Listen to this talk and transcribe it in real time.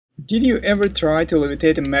Did you ever try to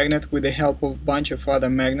levitate a magnet with the help of a bunch of other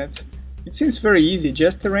magnets? It seems very easy,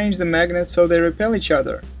 just arrange the magnets so they repel each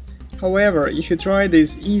other. However, if you try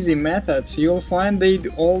these easy methods, you'll find they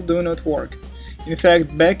all do not work. In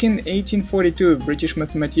fact, back in 1842, British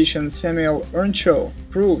mathematician Samuel Earnshaw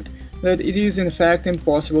proved that it is in fact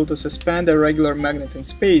impossible to suspend a regular magnet in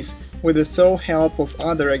space with the sole help of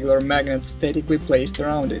other regular magnets statically placed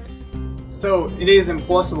around it. So, it is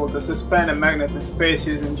impossible to suspend a magnet in space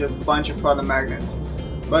using just a bunch of other magnets.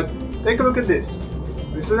 But take a look at this.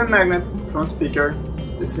 This is a magnet from speaker.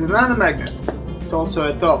 This is another magnet. It's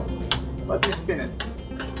also a top. Let me spin it.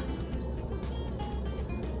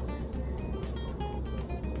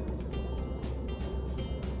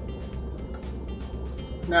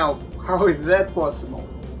 Now, how is that possible?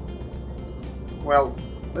 Well,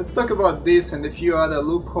 let's talk about this and a few other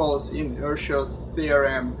loopholes in Ershaw's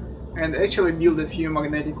theorem and actually build a few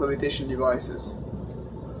magnetic levitation devices.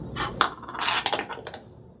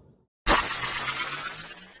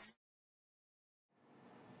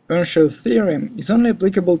 Ershaw's theorem is only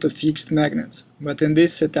applicable to fixed magnets, but in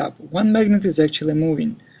this setup, one magnet is actually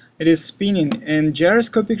moving. It is spinning, and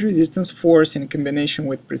gyroscopic resistance force in combination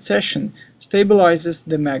with precession stabilizes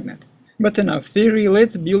the magnet. But enough theory,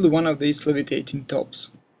 let's build one of these levitating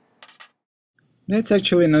tops. That's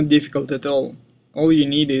actually not difficult at all. All you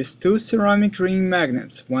need is two ceramic ring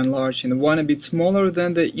magnets, one large and one a bit smaller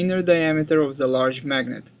than the inner diameter of the large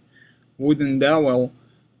magnet, wooden dowel,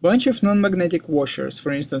 bunch of non-magnetic washers,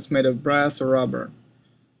 for instance made of brass or rubber,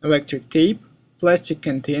 electric tape, plastic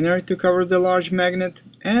container to cover the large magnet,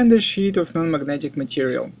 and a sheet of non-magnetic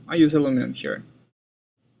material. I use aluminum here.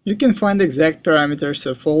 You can find exact parameters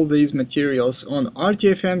of all these materials on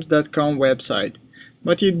RTFMs.com website,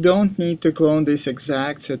 but you don't need to clone this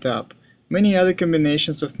exact setup. Many other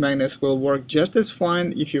combinations of magnets will work just as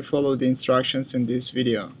fine if you follow the instructions in this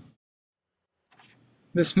video.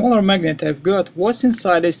 The smaller magnet I've got was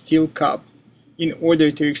inside a steel cup. In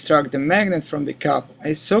order to extract the magnet from the cup,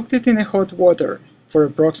 I soaked it in hot water for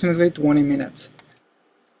approximately 20 minutes.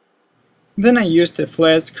 Then I used a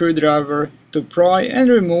flat screwdriver to pry and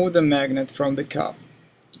remove the magnet from the cup.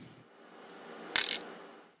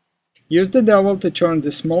 Use the dowel to turn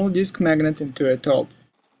the small disc magnet into a top.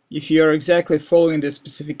 If you are exactly following the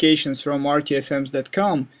specifications from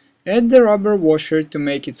RTFMs.com, add the rubber washer to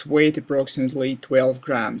make its weight approximately 12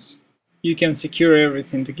 grams. You can secure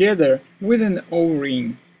everything together with an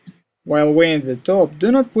O-ring. While weighing the top,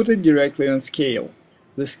 do not put it directly on scale.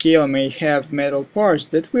 The scale may have metal parts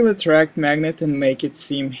that will attract magnet and make it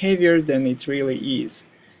seem heavier than it really is.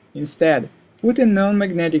 Instead, put a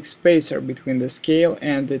non-magnetic spacer between the scale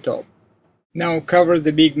and the top. Now cover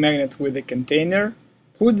the big magnet with a container,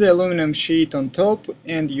 put the aluminum sheet on top,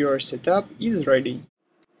 and your setup is ready.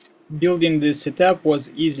 Building this setup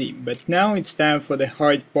was easy, but now it's time for the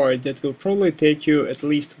hard part that will probably take you at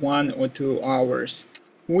least 1 or 2 hours.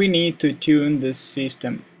 We need to tune this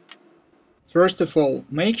system. First of all,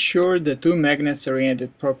 make sure the two magnets are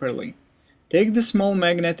oriented properly. Take the small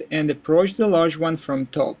magnet and approach the large one from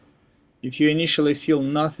top. If you initially feel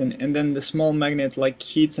nothing and then the small magnet like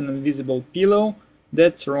hits an invisible pillow,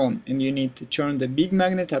 that's wrong and you need to turn the big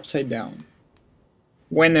magnet upside down.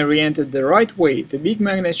 When oriented the right way, the big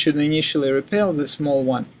magnet should initially repel the small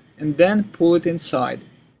one and then pull it inside.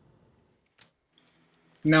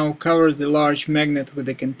 Now cover the large magnet with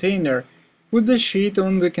a container, put the sheet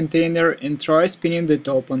on the container and try spinning the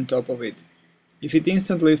top on top of it. If it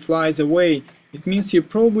instantly flies away, it means you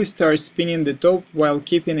probably start spinning the top while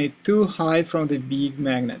keeping it too high from the big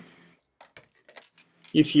magnet.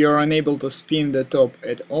 If you are unable to spin the top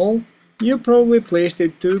at all, you probably placed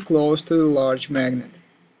it too close to the large magnet.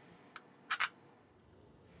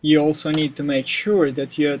 You also need to make sure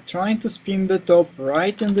that you are trying to spin the top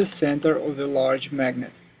right in the center of the large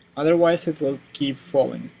magnet, otherwise it will keep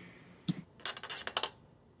falling.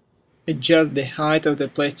 Adjust the height of the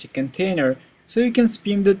plastic container so you can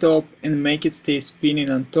spin the top and make it stay spinning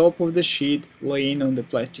on top of the sheet laying on the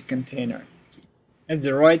plastic container. At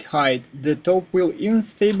the right height, the top will even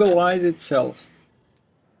stabilize itself.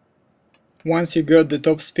 Once you got the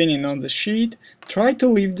top spinning on the sheet, try to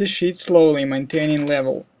lift the sheet slowly, maintaining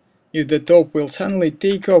level. If the top will suddenly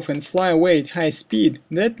take off and fly away at high speed,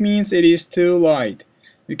 that means it is too light.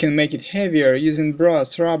 You can make it heavier using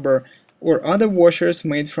brass, rubber, or other washers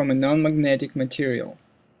made from a non-magnetic material.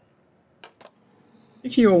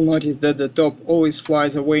 If you will notice that the top always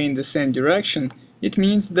flies away in the same direction, it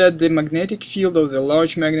means that the magnetic field of the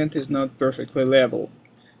large magnet is not perfectly level.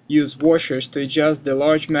 Use washers to adjust the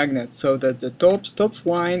large magnet so that the top stops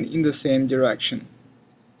flying in the same direction.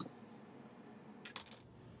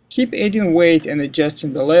 Keep adding weight and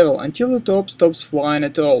adjusting the level until the top stops flying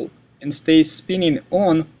at all and stays spinning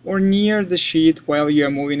on or near the sheet while you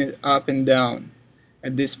are moving it up and down.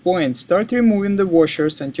 At this point, start removing the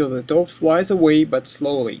washers until the top flies away but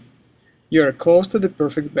slowly. You are close to the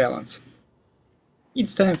perfect balance.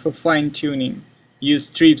 It's time for fine-tuning. Use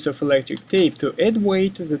strips of electric tape to add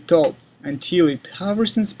weight to the top until it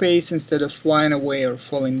hovers in space instead of flying away or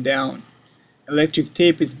falling down. Electric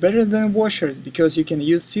tape is better than washers because you can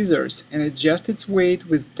use scissors and adjust its weight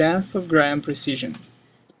with tenths of gram precision.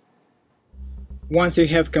 Once you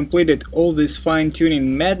have completed all this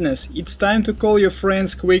fine-tuning madness, it's time to call your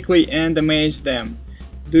friends quickly and amaze them.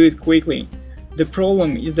 Do it quickly. The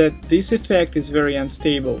problem is that this effect is very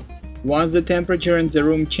unstable. Once the temperature in the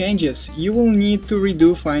room changes, you will need to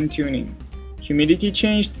redo fine-tuning. Humidity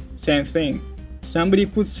changed? Same thing. Somebody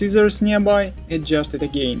put scissors nearby? Adjust it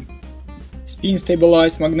again.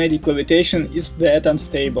 Spin-stabilized magnetic levitation is that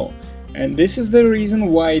unstable, and this is the reason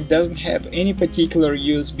why it doesn't have any particular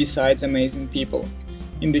use besides amazing people.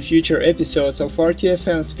 In the future episodes of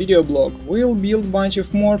RTFM's video blog, we'll build a bunch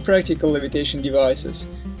of more practical levitation devices,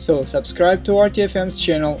 so subscribe to RTFM's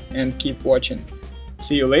channel and keep watching.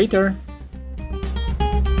 See you later!